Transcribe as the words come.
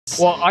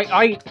Well,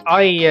 I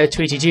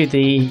tweeted you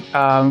the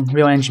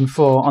Real Engine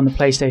 4 on the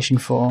PlayStation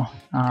 4.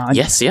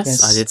 Yes,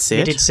 I did see it.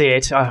 You did see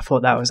it. I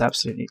thought that was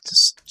absolutely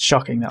just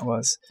shocking, that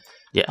was.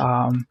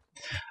 Yeah.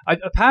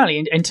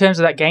 Apparently, in terms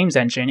of that games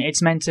engine,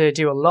 it's meant to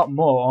do a lot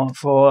more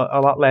for a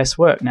lot less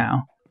work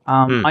now.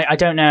 I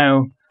don't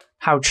know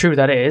how true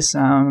that is.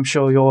 I'm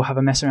sure you'll have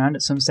a mess around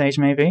at some stage,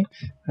 maybe.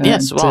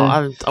 Yes, well,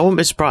 I wouldn't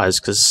be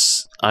surprised,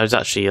 because I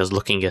was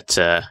looking at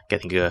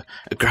getting a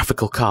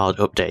graphical card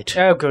update.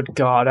 Oh, good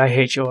God, I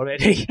hate you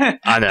already.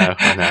 I know.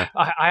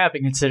 I have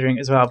been considering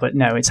it as well, but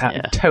no, it's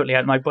totally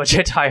out of my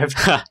budget. I have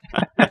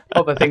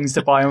other things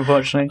to buy,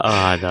 unfortunately. Oh,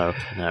 I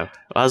know.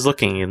 I was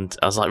looking, and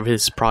I was like really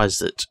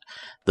surprised that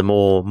the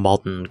more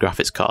modern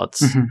graphics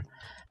cards,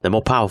 they're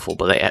more powerful,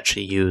 but they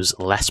actually use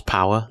less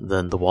power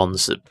than the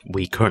ones that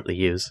we currently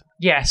use.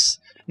 Yes.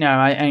 No,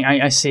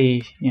 I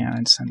see. I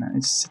understand that.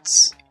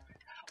 It's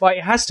well,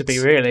 it has to be,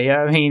 really.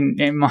 I mean,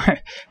 the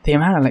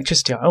amount of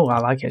electricity. Oh, I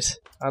like it.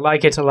 I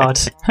like it a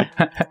lot.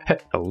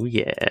 Oh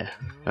yeah,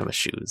 they're my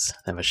shoes.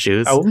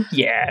 Oh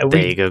yeah.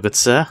 There you go, good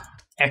sir.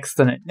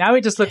 Excellent. Now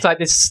it just looks like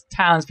this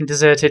town's been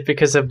deserted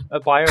because of a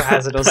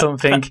biohazard or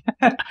something.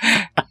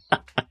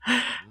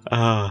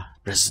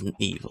 Resident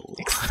Evil.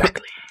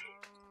 Exactly.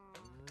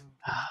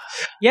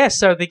 Yeah,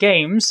 so the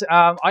games,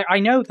 I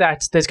know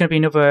that there's going to be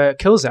another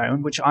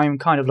Killzone, which I'm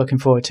kind of looking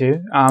forward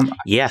to.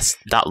 Yes,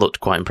 that looked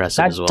quite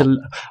impressive as well.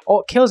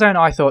 Killzone,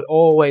 I thought,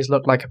 always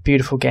looked like a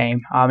beautiful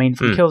game. I mean,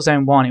 from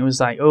Killzone 1, it was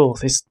like, oh,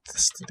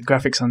 the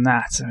graphics on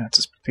that,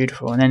 just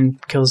beautiful. And then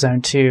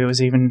Killzone 2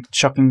 was even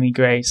shockingly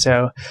great,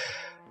 so...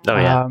 Oh,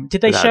 yeah.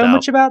 Did they show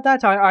much about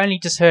that? I only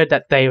just heard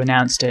that they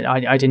announced it.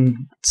 I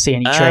didn't see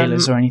any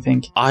trailers or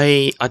anything.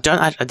 I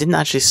didn't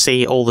actually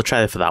see all the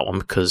trailer for that one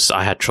because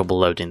I had trouble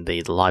loading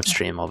the live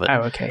stream of it.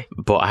 Oh, okay.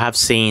 But I have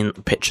seen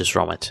pictures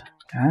from it,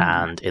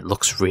 and it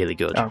looks really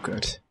good. Oh,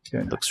 good.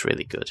 It looks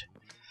really good.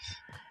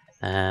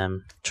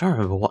 Trying to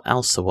remember what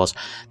else there was.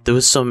 There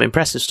was some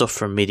impressive stuff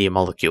from Media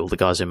Molecule, the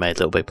guys who made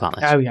Little Big Planet.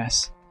 Oh,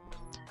 yes.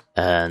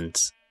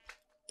 And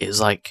it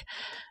was like...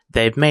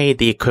 They've made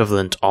the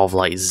equivalent of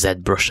like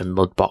ZBrush and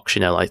Mudbox,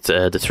 like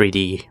the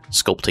 3D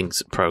sculpting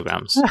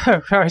programs.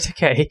 Oh, right,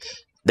 okay.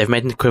 They've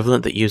made an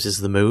equivalent that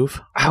uses the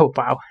Move. Oh,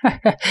 wow.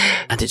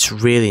 And it's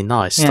really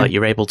nice. Yeah. Like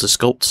you're able to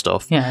sculpt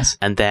stuff yes.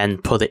 and then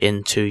put it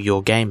into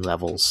your game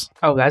levels.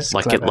 Oh, that's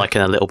like clever. Like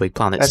in a Little Big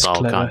Planet that's style,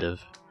 clever. kind of.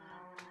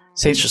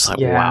 See, it's just like,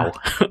 wow.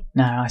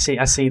 No, I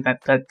see that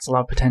that's a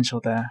lot of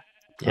potential there.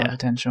 A lot of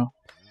potential.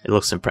 It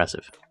looks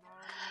impressive.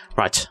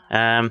 Right.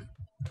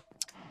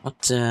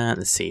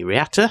 Let's see.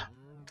 Reactor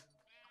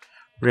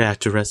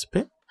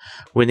recipe.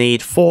 We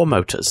need 4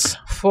 motors.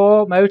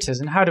 4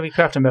 motors, and how do we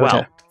craft a motor?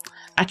 Well,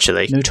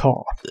 actually,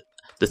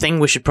 the thing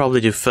we should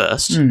probably do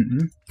first.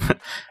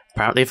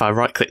 Apparently, if I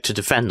right-click to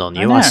defend on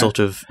you, I sort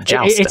of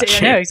joust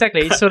at you. No,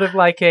 exactly. It's sort of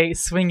like a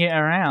swing it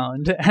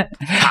around.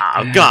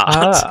 Oh,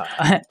 God.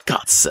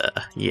 God, sir.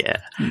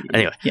 Yeah.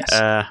 Anyway,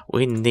 yes.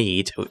 We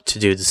need to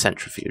do the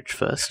centrifuge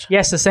first.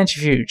 Yes, the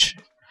centrifuge.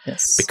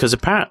 Yes. Because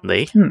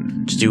apparently,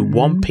 to do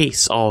 1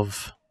 piece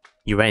of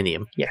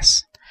uranium,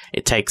 yes,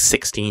 it takes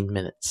 16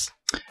 minutes.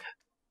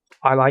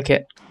 I like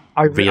it.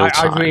 I really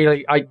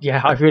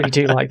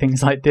do like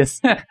things like this.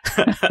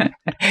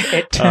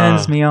 It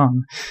turns me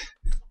on.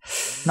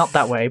 Not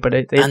that way, but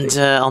it and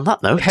on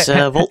that note,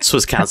 Voltz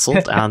was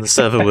cancelled and the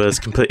server was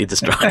completely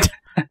destroyed.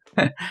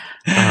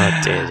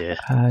 Oh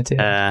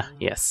dear.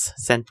 Yes,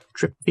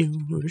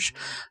 centrifuge.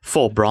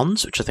 4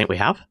 bronze, which I think we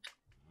have.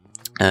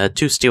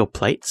 2 steel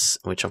plates,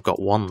 which I've got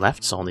 1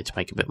 left, so I'll need to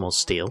make a bit more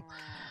steel.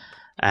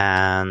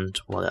 And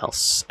what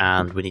else?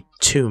 And we need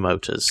 2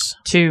 motors.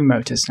 2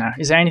 motors now.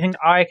 Is there anything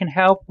I can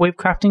help with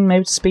crafting,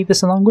 maybe to speed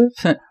this along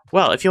with?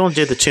 Well, if you want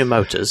to do the 2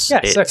 motors,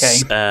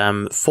 it's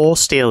 4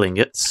 steel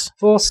ingots.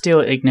 4 steel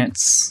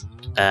ingots.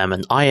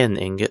 An iron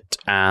ingot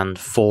and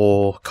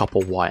 4 copper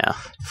wire.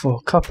 4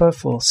 copper,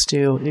 4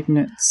 steel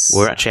ingots.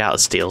 We're actually out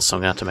of steel, so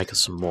I'm going to have to make us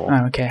some more.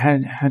 Oh, okay.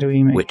 How do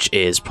we make... Which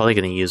is probably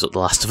going to use up the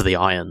last of the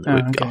iron that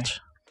we've got.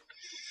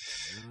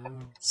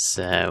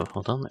 So,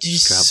 hold on,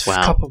 let's grab...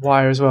 Wow. Copper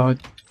wire as well.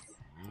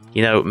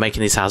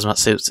 Making these hazmat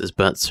suits has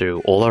burnt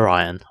through all our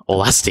iron,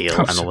 all our steel,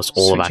 and almost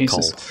all of our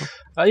coal.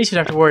 At least you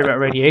don't have to worry about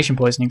radiation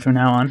poisoning from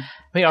now on.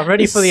 We are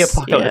ready for the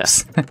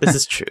apocalypse. Yeah, this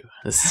is true.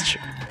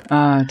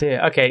 Oh,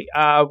 dear. Okay,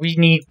 we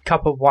need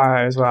copper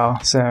wire as well,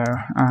 so...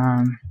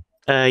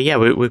 yeah,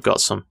 we've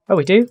got some. Oh,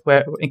 we do?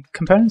 Where in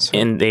components?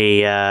 In the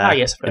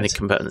yes, in the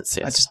components,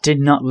 yes. I just did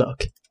not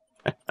look.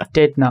 I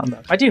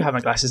do have my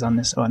glasses on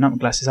this. Or not my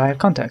glasses, I have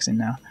contacts in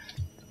now.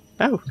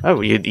 Oh,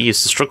 you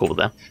used to struggle with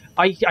them.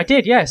 I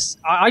did, yes.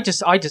 I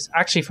just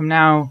actually from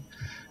now,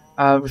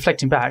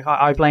 reflecting back,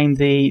 I blame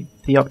the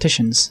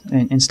opticians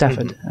in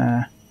Stafford.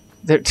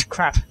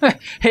 Crap.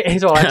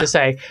 Is all I have to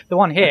say. The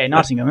one here in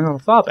Nottingham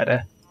is far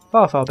better.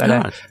 Far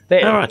better.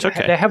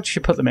 Okay. They helped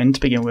you put them in to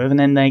begin with, and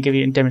then they give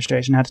you a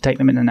demonstration how to take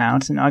them in and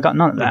out. And I got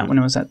none of that when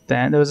I was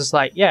there. There was just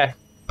like,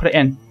 put it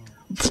in.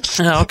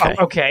 Oh, okay.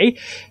 Okay.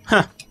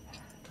 Huh.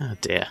 Oh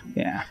dear.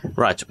 Yeah.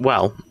 Right.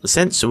 Well,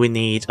 since we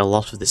need a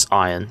lot of this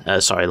iron, a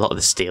lot of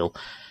this steel,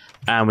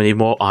 And we need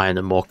more iron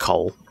and more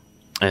coal.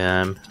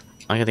 I'm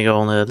going to go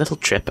on a little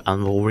trip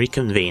and we'll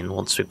reconvene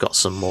once we've got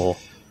some more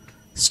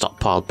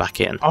stockpiled back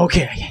in.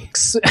 Okay.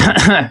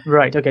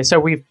 Right, okay, so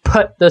we've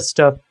put the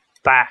stuff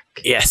back.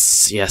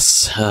 Yes.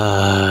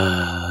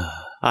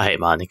 I hate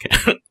mining.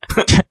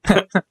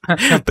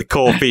 The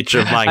core feature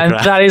of Minecraft. And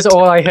that is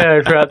all I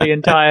heard throughout the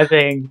entire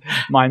thing.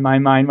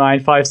 Mine.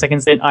 5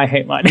 seconds in, I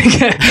hate mining.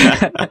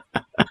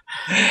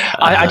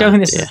 I don't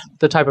think this is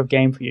the type of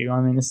game for you.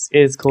 I mean, this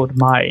is called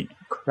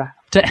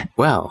Minecraft.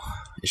 Well,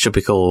 it should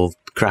be called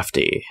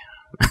Crafty.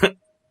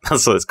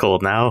 That's what it's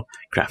called now.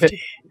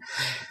 Crafty.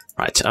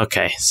 Right,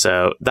 okay,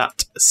 so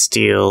that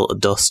steel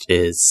dust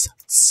is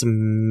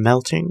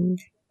smelting.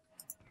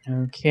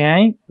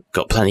 Okay.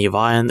 Got plenty of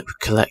iron that we've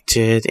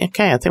collected.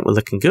 Okay, I think we're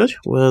looking good.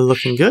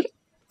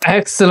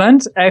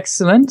 Excellent.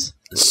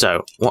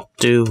 So, what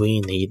do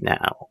we need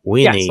now?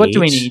 What do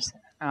we need?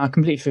 I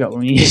completely forgot what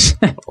we need.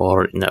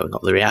 Or, no,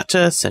 not the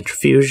reactor.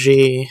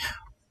 Centrifuge.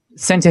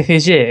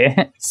 Centrifuge.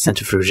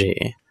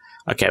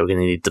 Okay, we're going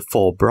to need the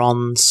 4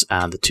 bronze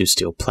and the 2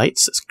 steel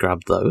plates. Let's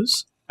grab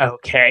those.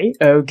 Okay.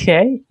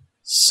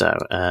 So,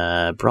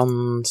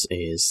 bronze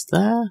is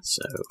there.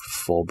 So,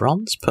 4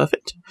 bronze.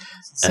 Perfect.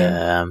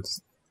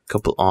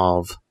 Couple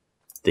of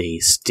the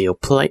steel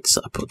plates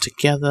that I put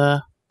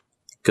together.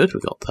 Good, we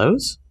got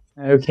those.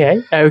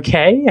 Okay.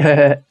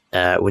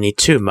 We need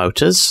 2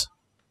 motors,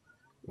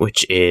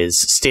 which is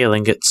steel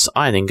ingots,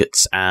 iron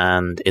ingots,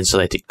 and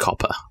insulated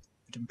copper.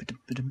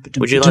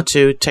 Would you like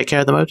to take care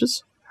of the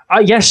motors?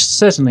 Yes,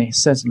 certainly.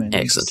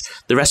 Excellent.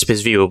 The recipe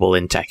is viewable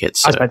in TechIt.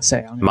 So I was about to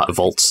say.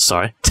 Voltz,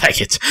 sorry.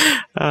 TechIt.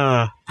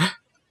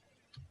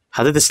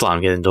 How did the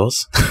slime get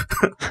indoors?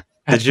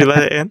 Did you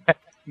let it in?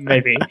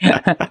 Maybe.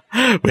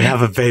 We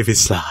have a baby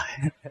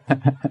slime.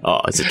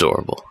 Oh, it's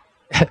adorable.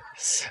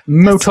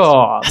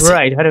 Motor.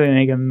 Right, how do we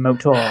make a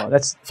motor?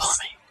 That's Follow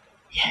me.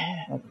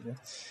 Yeah.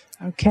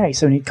 Okay,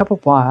 so we need copper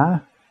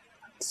wire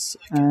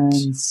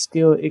and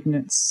steel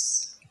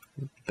ingots.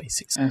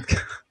 Basics.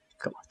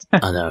 God.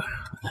 I know.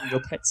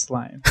 Your pet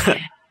slime.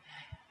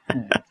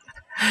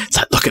 It's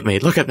like, look at me.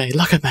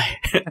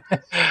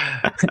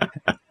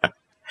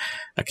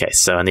 Okay,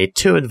 so I need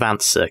 2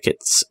 advanced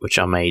circuits, which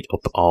are made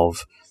up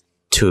of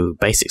 2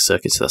 basic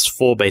circuits. So that's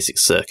 4 basic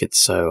circuits.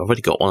 So I've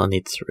already got 1. I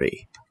need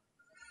 3.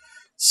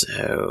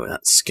 So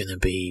that's going to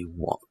be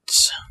what?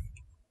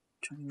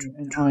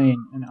 An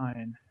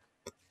iron.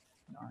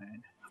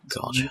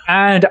 God.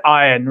 And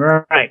iron,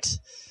 right.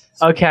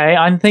 Okay,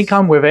 I think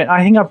I'm with it.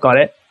 I think I've got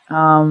it.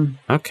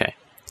 Okay.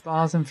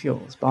 Bars and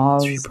fuels.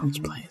 Bars. 3 bronze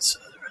plates,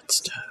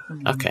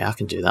 redstone. Okay, I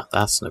can do that.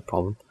 That's no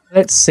problem.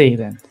 Let's see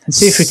then. Let's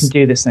see if we can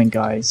do this then,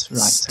 guys. Right.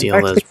 Steal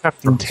so those the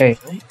crafting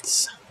table.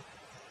 plates.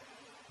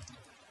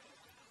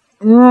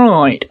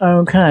 Right.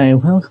 Okay.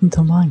 Welcome to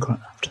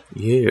Minecraft.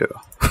 Yeah.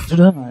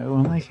 Today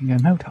we're making a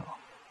motor.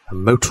 A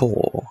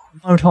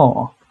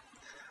motor.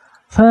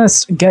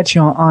 First, get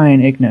your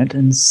iron ingot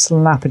and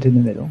slap it in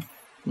the middle,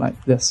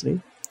 like this.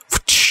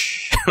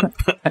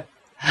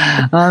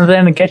 And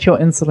then get your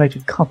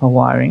insulated copper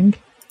wiring,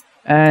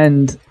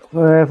 and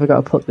where have we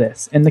got to put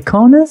this? In the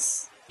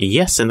corners?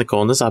 Yes, in the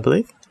corners, I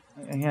believe.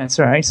 Yeah, it's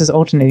right. It's just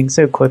alternating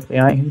so quickly.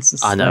 I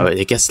know,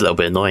 it gets a little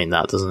bit annoying,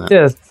 that, doesn't it?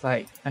 Just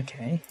like,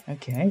 okay.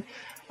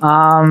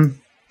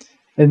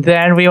 And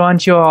then we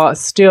want your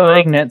steel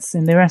ingots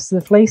in the rest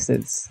of the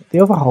places, the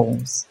other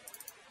holes.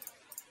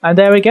 And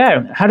there we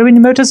go. How many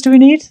motors do we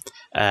need?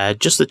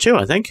 Just the 2,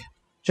 I think.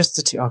 Just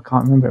the 2. I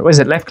can't remember. Was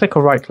it left click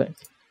or right click?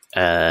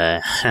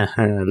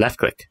 Left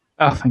click.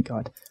 Oh, thank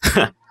God.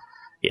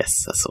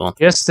 Yes, that's the one.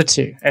 Just the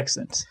 2.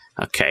 Excellent.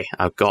 Okay,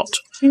 I've got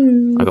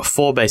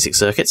 4 basic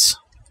circuits.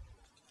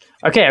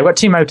 Okay, I've got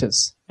 2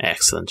 motors.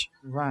 Excellent.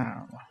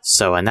 Wow.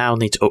 So I now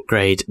need to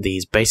upgrade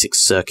these basic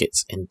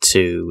circuits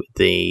into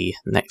the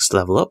next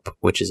level up,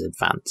 which is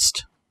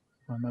advanced.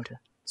 One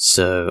motor.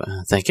 So,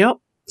 thank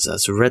you. So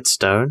that's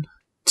redstone,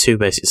 2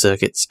 basic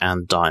circuits,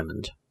 and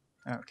diamond.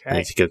 Okay. I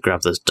need to go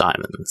grab those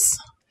diamonds.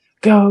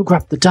 Go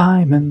grab the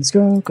diamonds.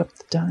 God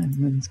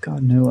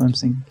know what I'm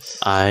saying.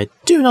 I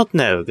do not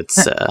know, good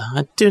sir.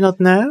 I do not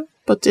know,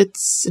 but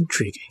it's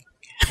intriguing.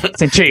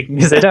 It's intriguing,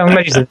 because I don't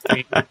let you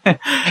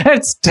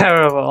It's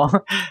terrible.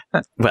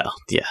 Well,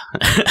 yeah.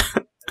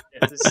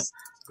 It's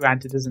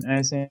granted, isn't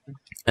it?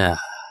 The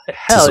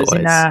hell is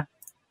in our...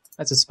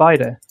 That's a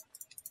spider.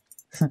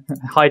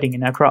 Hiding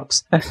in our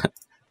crops.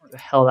 What the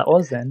hell that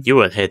was then? You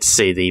weren't here to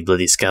see the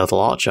bloody skeletal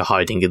archer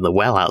hiding in the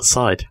well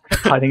outside.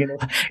 Hiding in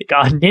the...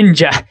 God,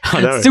 ninja! I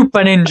know.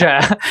 Super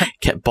ninja!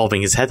 Kept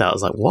bobbing his head out. I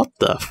was like, what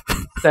the...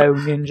 So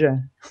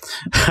ninja.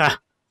 Oh,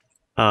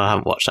 I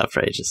haven't watched that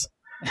for ages.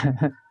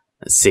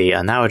 Let's see,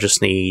 and now I just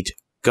need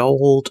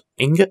gold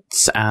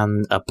ingots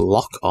and a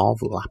block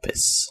of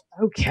lapis.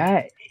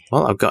 Okay.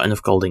 Well, I've got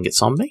enough gold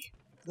ingots on me.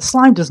 The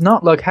slime does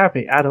not look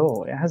happy at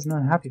all. It has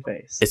no happy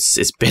face.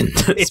 It's been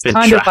been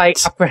kind trapped. Of like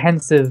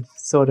apprehensive,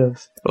 sort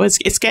of. Well,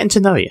 it's getting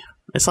to know you.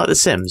 It's like The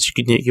Sims.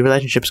 Your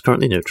relationship is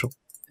currently neutral.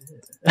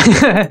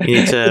 You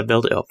need to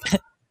build it up.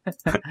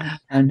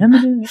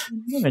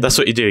 That's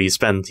what you do. You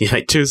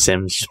make 2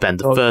 Sims. You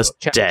spend the first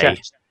day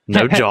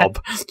No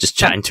job, just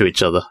chatting to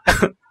each other.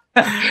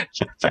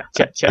 Chat.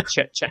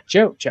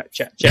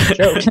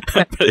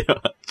 Pretty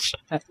much.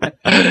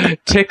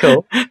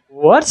 Tickle.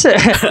 What?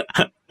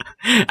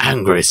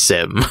 Angry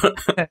Sim.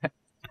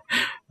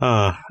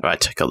 Right,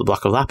 take out the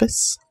block of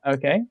lapis.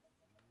 Okay.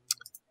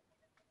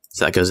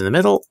 So that goes in the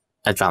middle.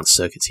 Advanced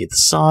circuits either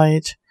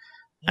side.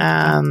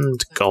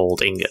 And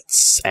gold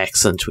ingots.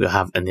 Excellent. We'll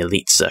have an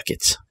elite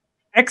circuit.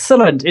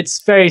 Excellent.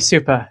 It's very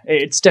super.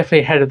 It's definitely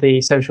ahead of the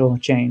social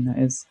chain. That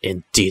is.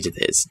 Indeed it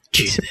is.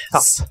 Indeed it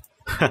is.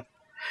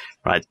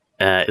 Right.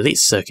 Elite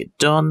circuit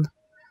done.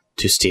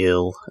 To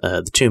steal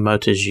the 2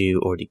 motors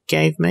you already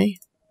gave me.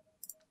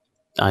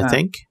 I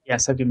think.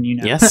 Yes, I've given you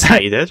now. Yes,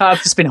 you did.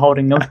 I've just been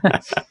holding them.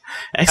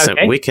 Excellent.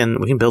 Okay. We can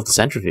build the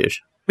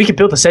centrifuge. We can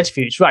build the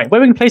centrifuge. Right. Where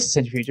are we going to place the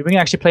centrifuge? Are we going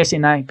to actually place it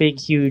in that big,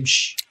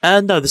 huge...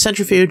 No, the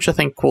centrifuge, I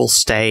think, will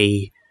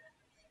stay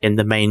in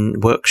the main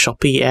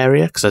workshop-y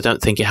area, because I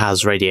don't think it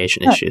has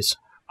radiation issues.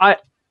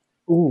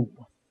 Ooh.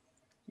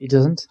 It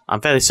doesn't? I'm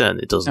fairly certain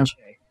it doesn't.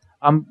 Okay.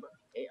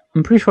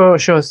 I'm pretty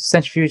sure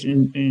centrifuge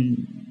I'm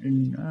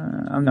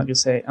not going to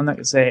say it. I'm not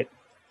going to say it.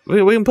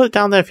 We can put it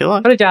down there if you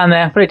like. Put it down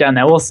there.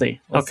 We'll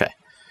see. Okay.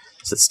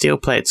 So the steel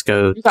plates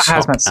go You've got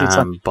top hazmat suits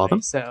on and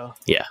bottom. So.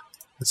 Yeah,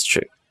 that's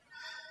true.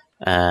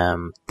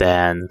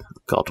 Then,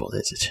 God, what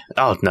is it?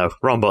 Oh, no,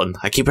 wrong button.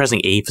 I keep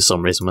pressing E for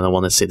some reason when I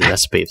want to see the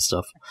recipe for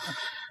stuff.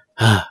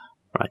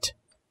 Right.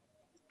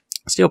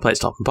 Steel plates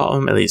top and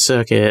bottom, elite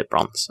circuit,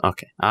 bronze.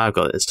 Okay, I've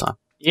got it this time.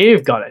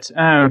 You've got it.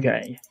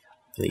 Okay.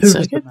 Elite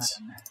circuit,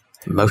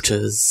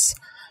 motors,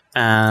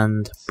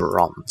 and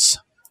bronze.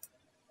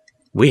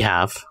 We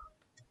have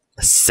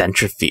a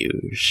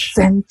centrifuge.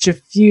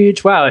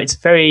 Centrifuge. Wow, it's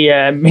very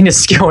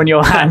minuscule in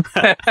your hand.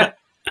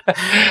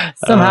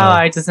 Somehow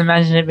I just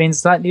imagine it being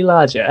slightly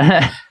larger.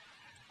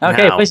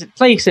 Okay, now,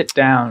 place it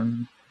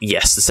down.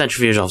 Yes, the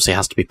centrifuge obviously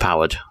has to be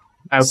powered.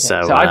 Okay, so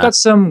I've got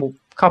some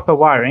copper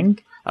wiring.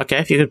 Okay,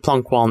 if you could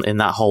plonk one in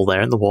that hole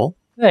there in the wall.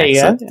 There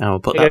you go. And we'll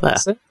put that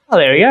there. Oh,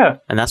 there we go.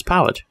 And that's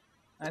powered.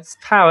 That's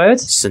powered.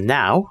 So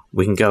now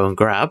we can go and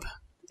grab.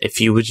 If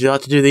you would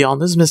like to do the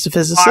honors, Mr.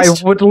 Physicist? I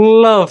would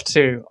love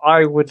to.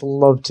 Why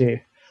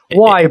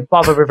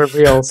bother with a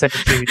real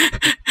centrifuge?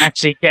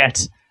 Actually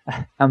get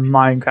a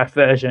Minecraft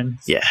version.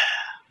 Yeah.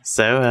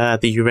 So,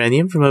 the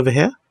uranium from over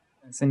here?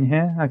 It's in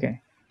here?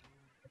 Okay.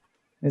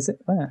 Is it?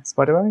 Where?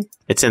 Spider eye?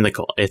 It's in the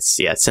core. It's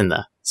in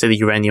there. See the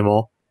uranium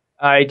ore?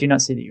 I do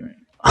not see the uranium.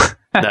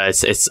 No,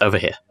 it's over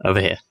here. Over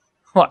here.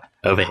 What?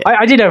 Over here.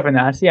 I did open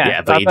that, yeah.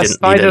 Yeah, but you didn't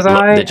Spider's look,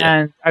 eye did you?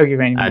 and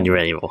uranium ore. And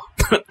uranium ore.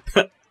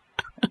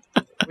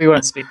 We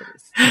won't speak of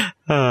this.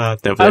 No,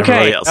 but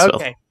everybody else will.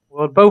 Okay.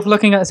 We're both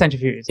looking at the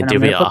centrifuge.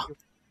 Indeed we are.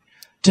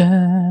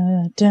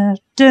 Da.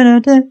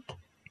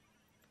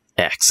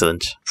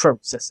 Excellent.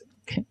 Processing.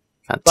 Fantastic.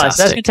 Right,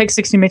 so that's going to take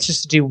 60 minutes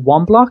just to do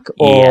one block?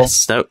 Or...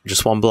 Yes, no,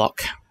 just one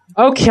block.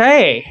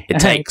 Okay. It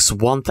takes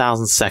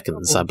 1,000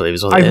 seconds, I believe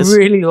is what it is. I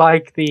really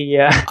like the...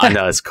 I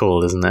know, it's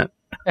cool, isn't it?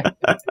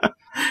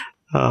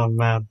 Oh,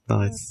 man,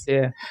 nice.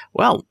 Yeah.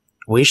 Well,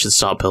 we should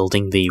start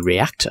building the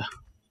reactor.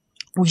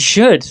 We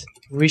should.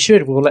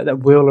 We'll let that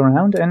wheel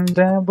around and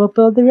we'll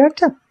build the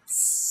reactor.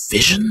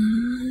 Fission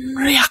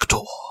reactor.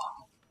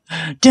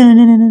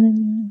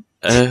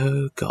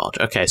 Oh, God.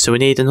 Okay, so we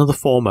need another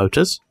 4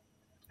 motors.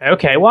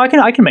 Okay, well,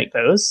 I can make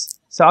those.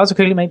 So I'll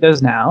quickly make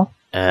those now.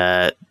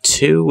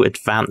 2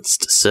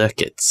 advanced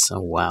circuits.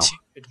 Oh, wow. 2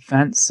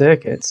 advanced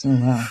circuits. Oh,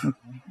 wow.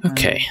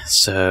 Okay,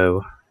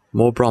 so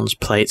more bronze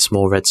plates,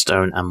 more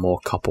redstone, and more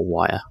copper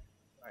wire.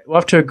 Right, we're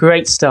off to a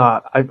great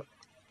start.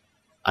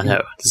 I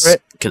know. This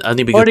can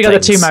only be good already got the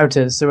things. 2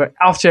 motors, so we're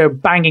off to a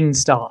banging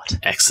start.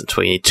 Excellent.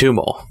 We need 2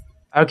 more.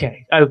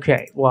 Okay.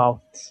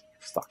 Well,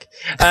 fuck.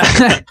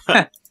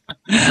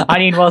 I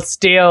need more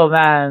steel,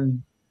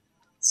 man.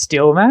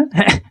 Steel, man?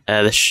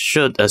 This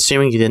should,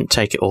 assuming you didn't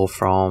take it all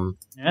from...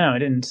 No, I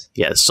didn't.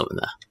 Yeah, there's something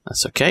there.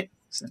 That's okay.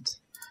 Excellent.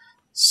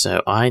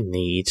 So I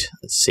need,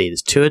 let's see,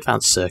 there's 2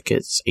 advanced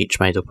circuits, each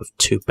made up of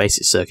 2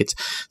 basic circuits.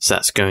 So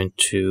that's going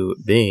to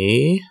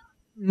be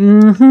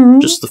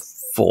just the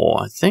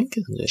 4, I think.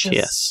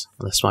 Yes.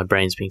 Unless my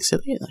brain's being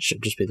silly, that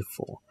should just be the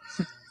 4.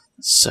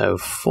 So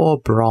 4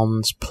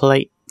 bronze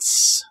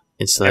plates,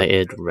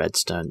 insulated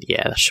redstone.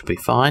 Yeah, that should be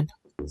fine.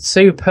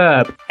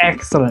 Superb.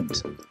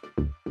 Excellent.